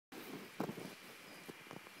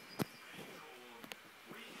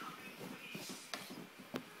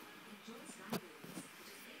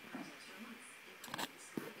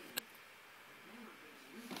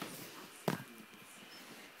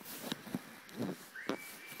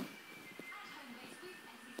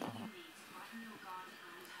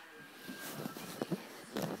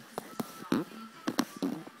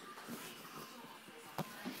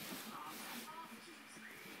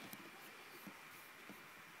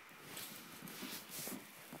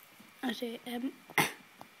Okay,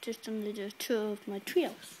 just going to do a tour of my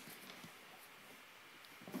treehouse.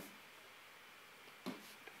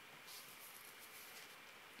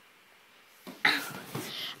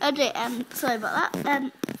 Okay, sorry about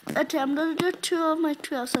that. Okay, I'm going to do a tour of my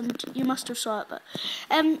treehouse, and you must have saw it, but,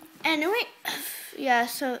 anyway, yeah,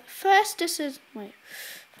 so first this is, wait,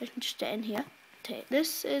 if I can just get in here. Okay,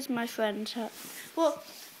 this is my friend's house. Well,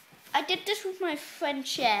 I did this with my friend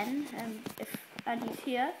Shen, and he's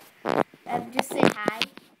here, just say hi.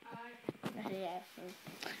 Yeah,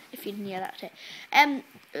 if you can hear that, okay.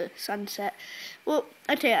 Sunset. Well,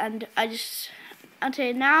 okay, and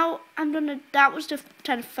okay, now that was the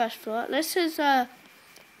kind of first floor. This is a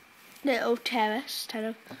little terrace, kind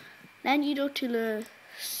of. Then you go to the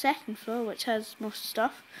second floor, which has more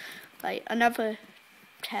stuff, like another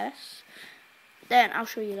terrace. Then I'll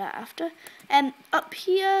show you that after. Up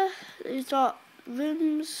here, we've got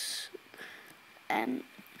rooms, and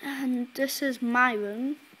this is my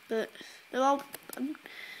room, but they're all, and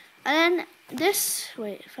then this,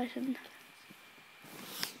 wait, if I can,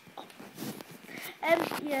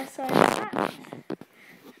 yeah, sorry about that.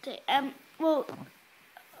 Okay, well,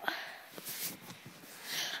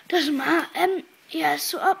 doesn't matter, yeah,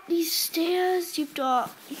 so up these stairs, you've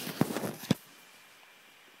got,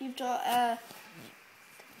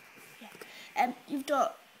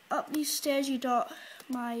 up these stairs, you've got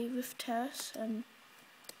my roof terrace, and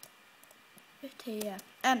yeah,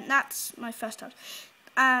 that's my first house,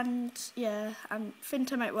 and yeah, I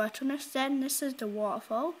think I might work on this. Then this is the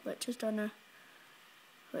waterfall, which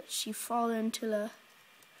you fall into the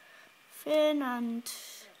thing, and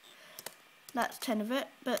that's 10 of it.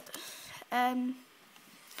 But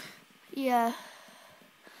yeah,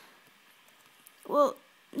 well,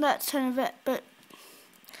 that's 10 of it. But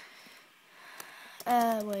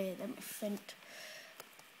wait, let me think.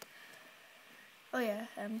 Oh yeah,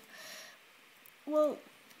 well,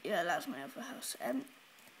 yeah, that's my other house.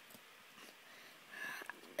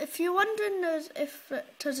 If you're wondering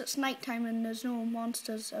because it's nighttime and there's no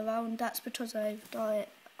monsters around, that's because I've got it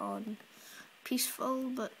on peaceful.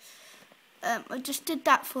 But I just did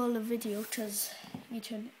that for the video because you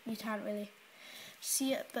can't really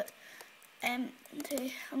see it. But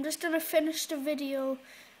okay, I'm just gonna finish the video,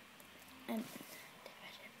 and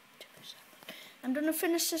I'm gonna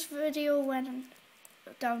finish this video when I'm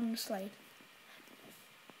down the slide.